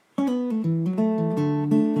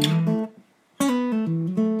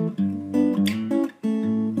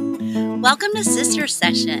Welcome to Sister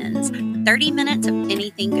Sessions, 30 minutes of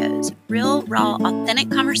anything goes. Real, raw, authentic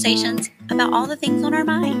conversations about all the things on our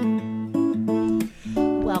mind.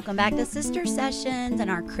 Welcome back to Sister Sessions and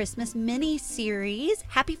our Christmas mini-series.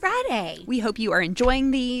 Happy Friday. We hope you are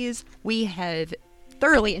enjoying these. We have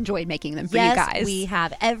thoroughly enjoyed making them for you guys. Yes, we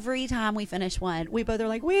have. Every time we finish one, we both are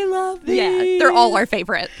like, we love these. Yeah, they're all our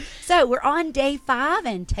favorite. So we're on day 5,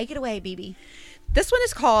 and take it away, BB. This one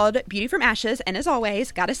is called Beauty from Ashes, and as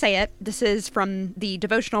always, gotta say it, this is from the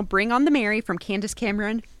devotional Bring on the Mary from Candace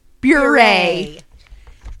Cameron Bure.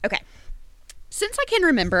 Okay. Since I can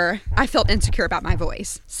remember, I felt insecure about my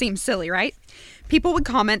voice. Seems silly, right? People would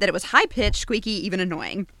comment that it was high-pitched, squeaky, even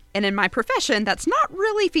annoying. And in my profession, that's not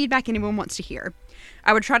really feedback anyone wants to hear.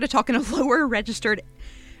 I would try to talk in a lower register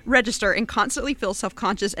and constantly feel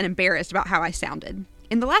self-conscious and embarrassed about how I sounded.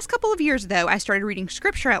 In the last couple of years, though, I started reading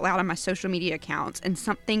scripture out loud on my social media accounts, and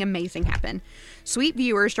something amazing happened. Sweet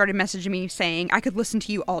viewers started messaging me saying I could listen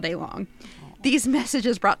to you all day long. These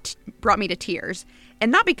messages brought me to tears,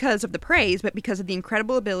 and not because of the praise, but because of the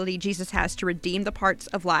incredible ability Jesus has to redeem the parts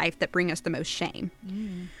of life that bring us the most shame.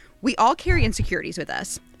 We all carry insecurities with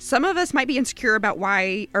us. Some of us might be insecure about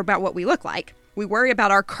what we look like. We worry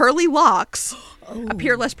about our curly locks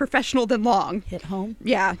appear less professional than long. Hit home?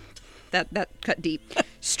 Yeah. That cut deep.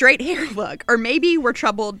 Straight hair look. Or maybe we're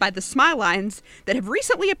troubled by the smile lines that have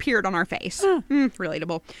recently appeared on our face.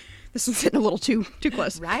 Relatable. This one's hitting a little too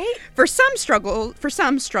close. Right? For some,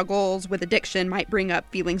 struggles with addiction might bring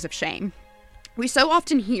up feelings of shame. We so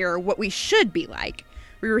often hear what we should be like.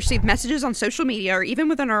 We receive messages on social media or even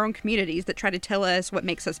within our own communities that try to tell us what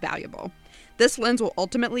makes us valuable. This lens will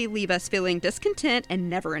ultimately leave us feeling discontent and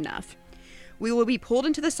never enough. We will be pulled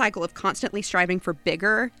into the cycle of constantly striving for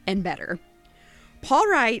bigger and better. Paul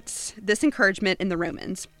writes this encouragement in the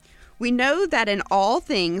Romans. We know that in all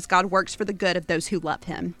things God works for the good of those who love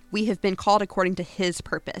him. We have been called according to his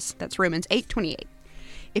purpose. That's Romans 8:28.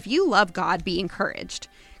 If you love God, be encouraged.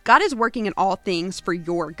 God is working in all things for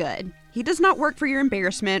your good. He does not work for your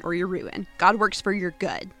embarrassment or your ruin. God works for your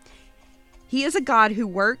good. He is a God who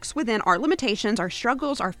works within our limitations, our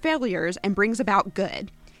struggles, our failures, and brings about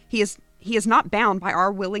good. He is not bound by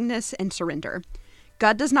our willingness and surrender.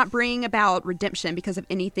 God does not bring about redemption because of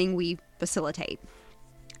anything we facilitate.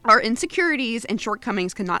 Our insecurities and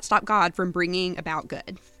shortcomings cannot stop God from bringing about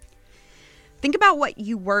good. Think about what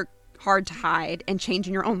you work hard to hide and change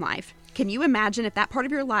in your own life. Can you imagine if that part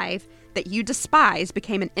of your life that you despise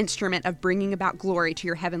became an instrument of bringing about glory to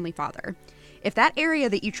your Heavenly Father? If that area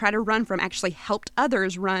that you try to run from actually helped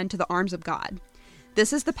others run to the arms of God?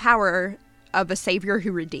 This is the power of a Savior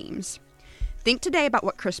who redeems. Think today about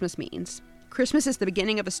what Christmas means. Christmas is the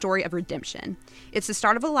beginning of a story of redemption. It's the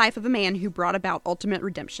start of a life of a man who brought about ultimate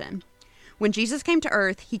redemption. When Jesus came to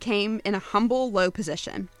earth, he came in a humble, low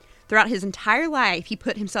position. Throughout his entire life, he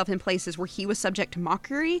put himself in places where he was subject to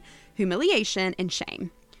mockery, humiliation, and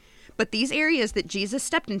shame. But these areas that Jesus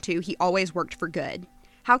stepped into, he always worked for good.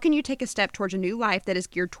 How can you take a step towards a new life that is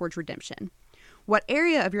geared towards redemption? What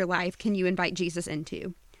area of your life can you invite Jesus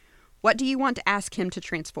into? What do you want to ask him to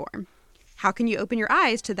transform? How can you open your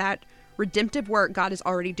eyes to that redemptive work God is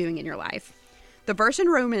already doing in your life? The verse in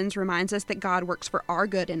Romans reminds us that God works for our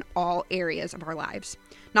good in all areas of our lives.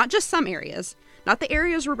 Not just some areas, not the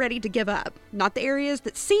areas we're ready to give up, not the areas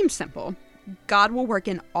that seem simple. God will work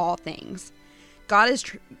in all things. God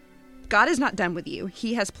is not done with you.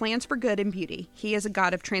 He has plans for good and beauty. He is a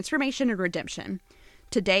God of transformation and redemption.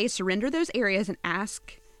 Today, surrender those areas and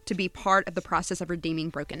ask to be part of the process of redeeming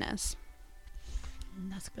brokenness.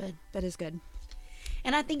 That's good. That is good.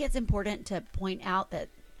 And I think it's important to point out that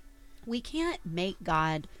we can't make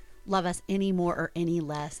God love us any more or any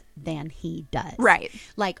less than he does. Right.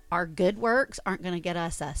 Like, our good works aren't going to get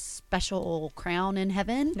us a special crown in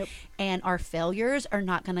heaven. Nope. And our failures are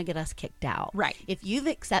not going to get us kicked out. Right. If you've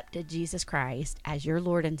accepted Jesus Christ as your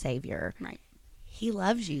Lord and Savior, right, he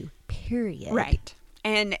loves you, period. Right.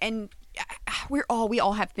 And we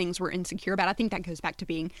all have things we're insecure about. I think that goes back to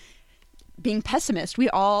being pessimist. We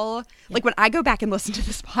all, like, when I go back and listen to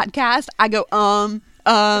this podcast, I go, or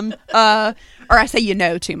I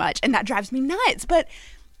say, too much. And that drives me nuts. But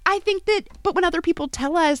I think but when other people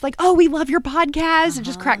tell us, like, oh, we love your podcast, it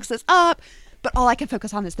just cracks us up. But all I can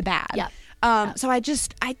focus on is the bad. Yep. So I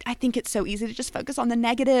think it's so easy to just focus on the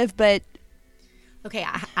negative, but. Okay,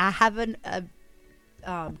 I have a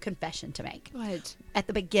confession to make. Go ahead. At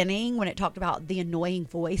the beginning, when it talked about the annoying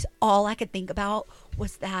voice, all I could think about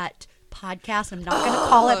was that podcast. I'm not going to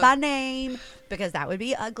call it by name because that would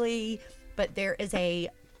be ugly, but there is a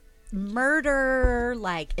murder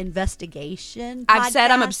investigation podcast. I've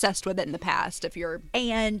said I'm obsessed with it in the past.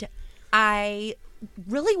 And I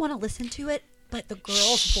really want to listen to it, but the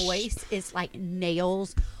girl's voice is like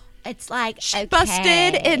nails. It's like, okay.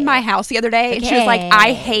 Busted in my house the other day, and she was like,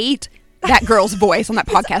 I hate that girl's voice on that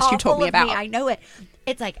podcast you told me about. I know it.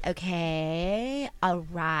 It's like, okay, all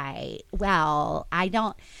right. Well, I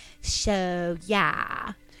don't. So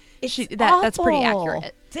yeah, that's pretty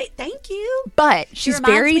accurate. Thank you. But she's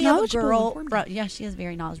very knowledgeable. Yeah, she is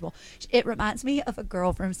very knowledgeable. It reminds me of a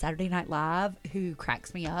girl from Saturday Night Live who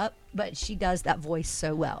cracks me up, but she does that voice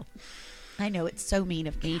so well. I know, it's so mean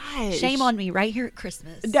of me. Gosh. Shame on me right here at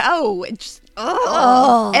Christmas. No, it's just,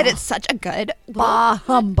 and it's such a good. Bah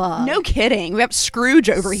humbug. No kidding. We have Scrooge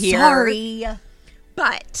over here. Sorry.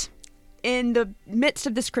 But in the midst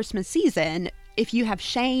of this Christmas season, if you have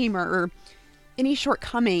shame or any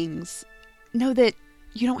shortcomings, know that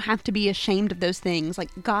you don't have to be ashamed of those things. Like,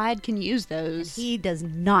 God can use those. He does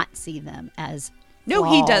not see them as No,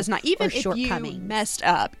 he does not. Even if you shortcomings. messed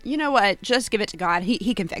up, you know what? Just give it to God.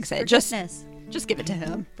 He can fix it. Just give it to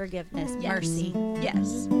him. Forgiveness. Mercy.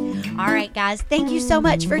 Yes. All right, guys. Thank you so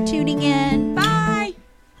much for tuning in. Bye.